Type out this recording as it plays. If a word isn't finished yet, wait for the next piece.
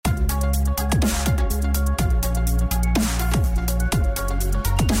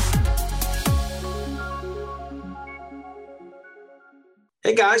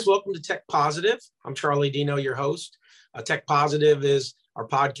guys, welcome to Tech Positive. I'm Charlie Dino, your host. Tech Positive is our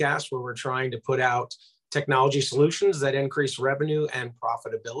podcast where we're trying to put out technology solutions that increase revenue and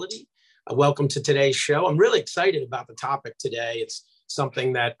profitability. Welcome to today's show. I'm really excited about the topic today. It's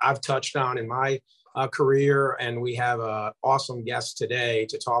something that I've touched on in my career, and we have an awesome guest today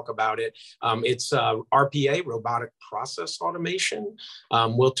to talk about it. It's RPA, robotic process automation.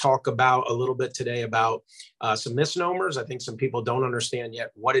 We'll talk about a little bit today about some misnomers. I think some people don't understand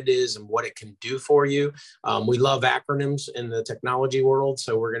yet what it is and what it can do for you. We love acronyms in the technology world,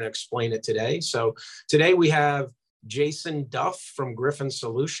 so we're going to explain it today. So today we have Jason Duff from Griffin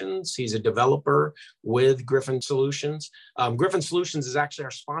Solutions. He's a developer with Griffin Solutions. Griffin Solutions is actually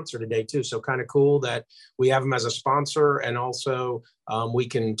our sponsor today too. So kind of cool that we have him as a sponsor. And also we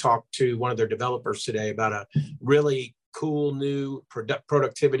can talk to one of their developers today about a really cool new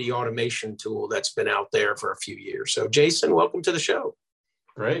productivity automation tool that's been out there for a few years. So Jason, welcome to the show.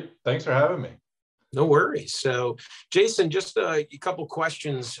 Great. Thanks for having me. No worries. So Jason, just a couple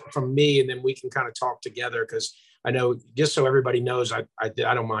questions from me, and then we can kind of talk together because I know, just so everybody knows, I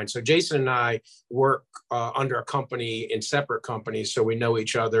don't mind. So Jason and I work under a company in separate companies, so we know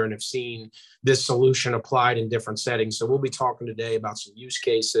each other and have seen this solution applied in different settings. So we'll be talking today about some use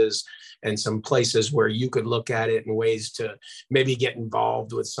cases and some places where you could look at it and ways to maybe get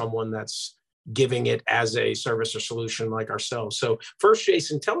involved with someone that's giving it as a service or solution like ourselves. So first,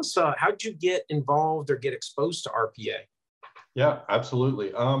 Jason, tell us, how did you get involved or get exposed to RPA? Yeah,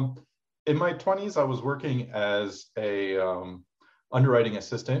 absolutely. In my 20s, I was working as a underwriting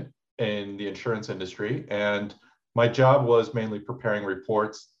assistant in the insurance industry, and my job was mainly preparing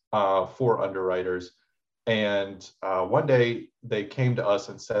reports for underwriters. And one day they came to us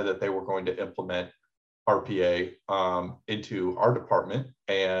and said that they were going to implement RPA into our department,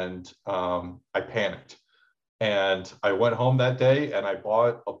 and I panicked. And I went home that day and I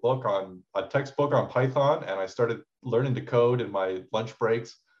bought a textbook on Python, and I started learning to code in my lunch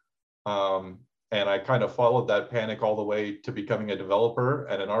breaks. And I kind of followed that panic all the way to becoming a developer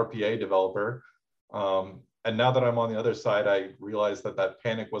and an RPA developer. And now that I'm on the other side, I realized that that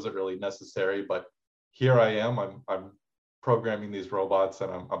panic wasn't really necessary, but here I am, I'm programming these robots,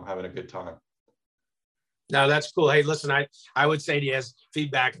 and I'm having a good time. No, that's cool. Hey, listen, I would say to you as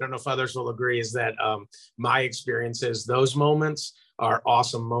feedback, I don't know if others will agree, is that my experience is those moments are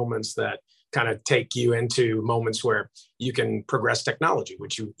awesome moments that kind of take you into moments where you can progress technology,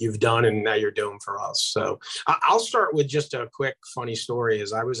 which you've done and now you're doing for us. So I'll start with just a quick funny story.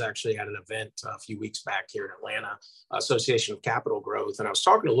 As I was actually at an event a few weeks back here in Atlanta, Association of Capital Growth, and I was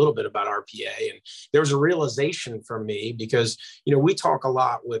talking a little bit about RPA, and there was a realization for me because, you know, we talk a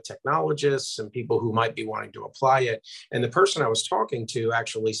lot with technologists and people who might be wanting to apply it. And the person I was talking to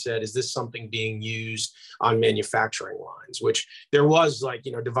actually said, is this something being used on manufacturing lines? Which there was, like,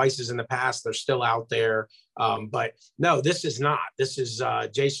 you know, devices in the past, they're still out there. But no, this is not. This is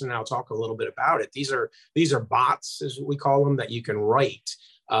Jason and I'll talk a little bit about it. These are bots, as we call them, that you can write,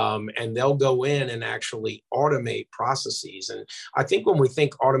 and they'll go in and actually automate processes. And I think when we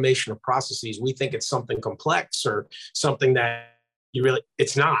think automation of processes, we think it's something complex or something that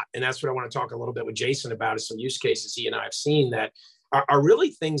it's not. And that's what I want to talk a little bit with Jason about, is some use cases he and I have seen that are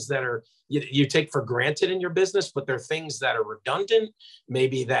really things that are you take for granted in your business, but they're things that are redundant,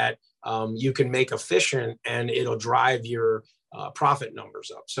 maybe that you can make efficient, and it'll drive your profit numbers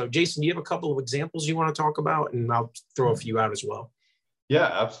up. So Jason, do you have a couple of examples you want to talk about? And I'll throw a few out as well. Yeah,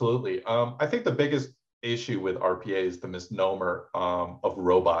 absolutely. I think the biggest issue with RPA is the misnomer of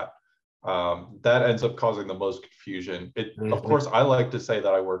robot. That ends up causing the most confusion. Of course, I like to say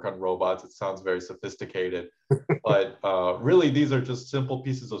that I work on robots. It sounds very sophisticated, but really these are just simple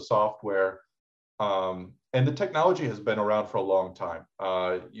pieces of software. And the technology has been around for a long time.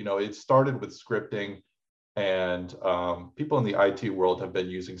 You know, it started with scripting, and people in the IT world have been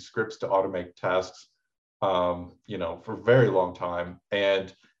using scripts to automate tasks, you know, for a very long time.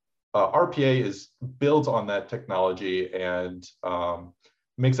 And RPA builds on that technology and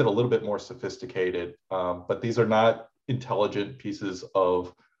makes it a little bit more sophisticated. But these are not intelligent pieces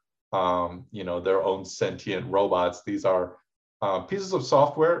of, you know, their own sentient robots. These are pieces of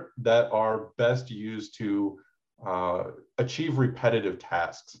software that are best used to achieve repetitive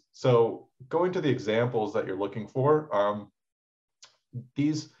tasks. So going to the examples that you're looking for,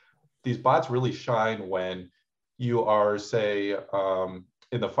 these bots really shine when you are, say,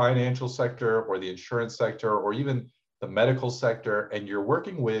 in the financial sector or the insurance sector or even the medical sector, and you're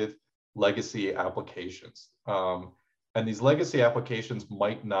working with legacy applications. And these legacy applications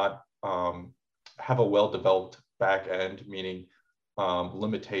might not have a well-developed back end, meaning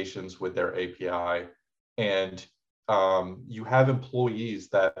limitations with their API. And you have employees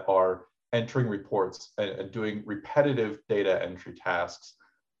that are entering reports and doing repetitive data entry tasks,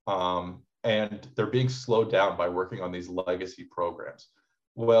 and they're being slowed down by working on these legacy programs.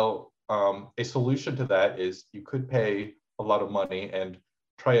 Well, a solution to that is you could pay a lot of money and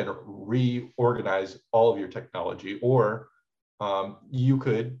try and reorganize all of your technology, or you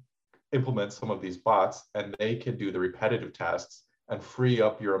could implement some of these bots and they can do the repetitive tasks and free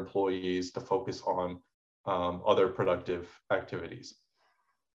up your employees to focus on other productive activities.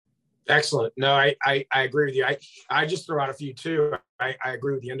 Excellent. No, I agree with you. I just throw out a few too. I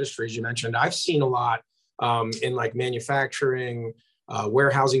agree with the industries you mentioned. I've seen a lot in like manufacturing,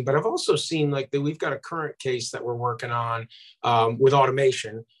 warehousing, but I've also seen like that we've got a current case that we're working on with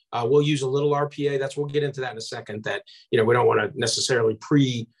automation. We'll use a little RPA. We'll get into that in a second, that, we don't want to necessarily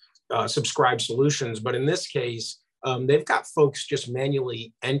subscribe solutions, but in this case, they've got folks just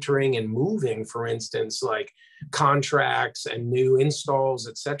manually entering and moving, for instance, like contracts and new installs,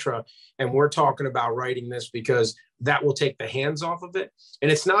 et cetera. And we're talking about writing this because that will take the hands off of it.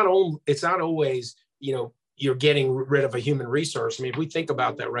 And it's not always, you're getting rid of a human resource. I mean, if we think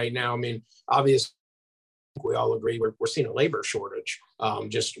about that right now, I mean, obviously, we all agree we're seeing a labor shortage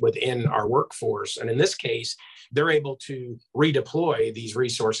just within our workforce. And in this case, they're able to redeploy these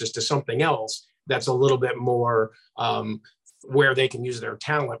resources to something else that's a little bit more where they can use their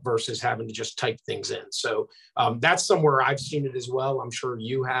talent versus having to just type things in. So that's somewhere I've seen it as well. I'm sure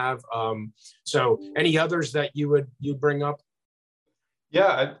you have. So any others that you bring up?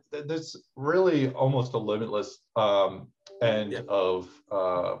 Yeah, there's really almost a limitless end of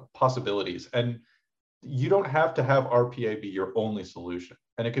possibilities. And you don't have to have RPA be your only solution.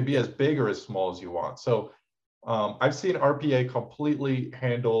 And it could be as big or as small as you want. So I've seen RPA completely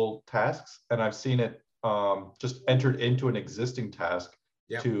handle tasks, and I've seen it just entered into an existing task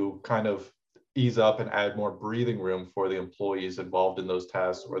to kind of ease up and add more breathing room for the employees involved in those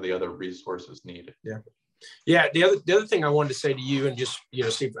tasks or the other resources needed. Yeah. The other thing I wanted to say to you, and just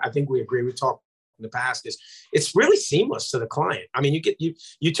see if I think we agree, we talked in the past, is it's really seamless to the client. I mean,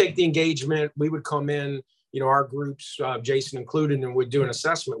 you take the engagement. We would come in, our groups, Jason included, and we'd do an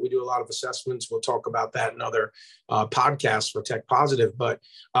assessment. We do a lot of assessments. We'll talk about that in other podcasts for Tech Positive. But,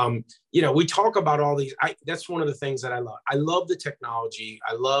 we talk about all these. That's one of the things that I love. I love the technology.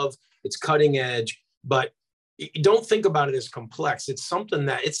 I love it's cutting edge, but don't think about it as complex. It's something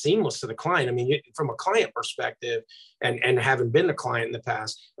that it's seamless to the client. I mean, from a client perspective, and having been a client in the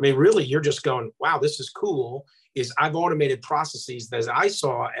past, I mean, really, you're just going, wow, this is cool. I've automated processes that I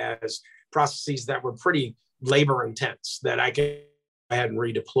saw as processes that were pretty labor intense that I can ahead and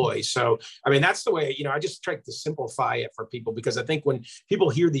redeploy. So, I mean, that's the way, I just try to simplify it for people, because I think when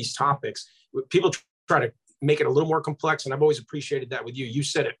people hear these topics, people try to make it a little more complex. And I've always appreciated that with you. You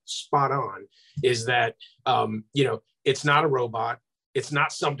said it spot on, is that, it's not a robot. It's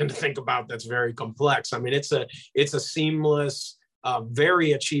not something to think about that's very complex. I mean, it's a seamless,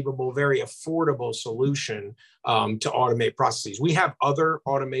 very achievable, very affordable solution to automate processes. We have other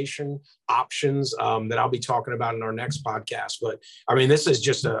automation options that I'll be talking about in our next podcast. But I mean, this is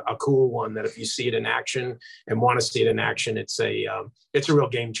just a cool one that if you see it in action and want to see it in action, it's a real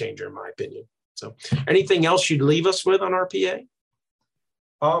game changer, in my opinion. So anything else you'd leave us with on RPA?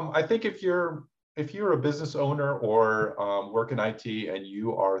 I think if you're a business owner or work in IT and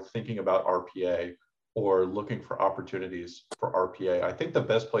you are thinking about RPA or looking for opportunities for RPA, I think the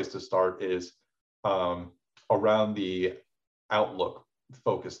best place to start is around the Outlook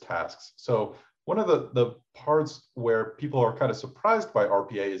focused tasks. So one of the parts where people are kind of surprised by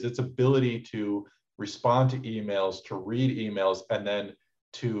RPA is its ability to respond to emails, to read emails, and then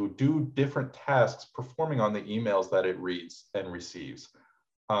to do different tasks performing on the emails that it reads and receives.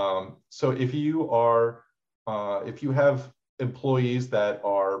 So if you have employees that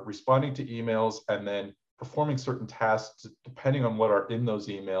are responding to emails and then performing certain tasks depending on what are in those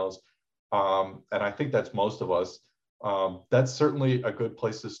emails, and I think that's most of us, that's certainly a good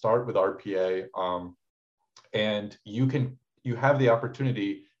place to start with RPA. And you have the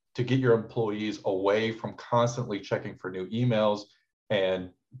opportunity to get your employees away from constantly checking for new emails and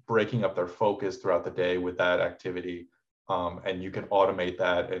breaking up their focus throughout the day with that activity. And you can automate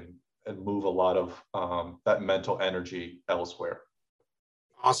that and move a lot of that mental energy elsewhere.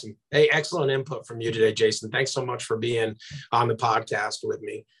 Awesome. Hey, excellent input from you today, Jason. Thanks so much for being on the podcast with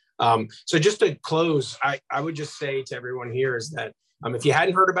me. So just to close, I would just say to everyone here is that if you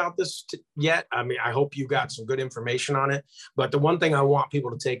hadn't heard about this yet, I mean, I hope you got some good information on it. But the one thing I want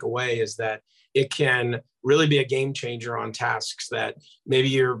people to take away is that it can really be a game changer on tasks that maybe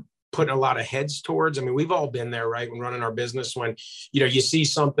you're putting a lot of heads towards. I mean, we've all been there, right? When running our business, when, you see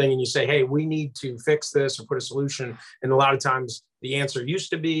something and you say, hey, we need to fix this or put a solution. And a lot of times the answer used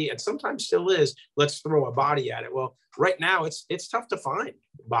to be, and sometimes still is, let's throw a body at it. Well, right now it's tough to find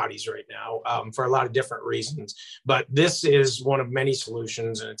bodies right now for a lot of different reasons. But this is one of many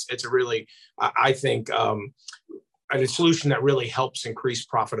solutions. And it's a really, I think, a solution that really helps increase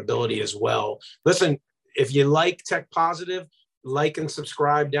profitability as well. Listen, if you like Tech Positive, like and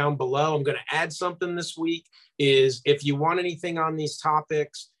subscribe down below. I'm going to add something this week is if you want anything on these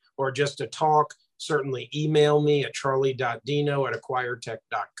topics or just to talk, certainly email me at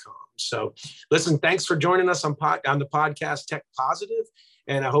charlie.dino@acquiretech.com. So listen, thanks for joining us on the podcast Tech Positive.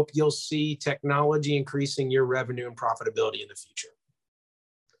 And I hope you'll see technology increasing your revenue and profitability in the future.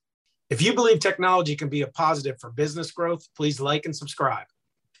 If you believe technology can be a positive for business growth, please like and subscribe.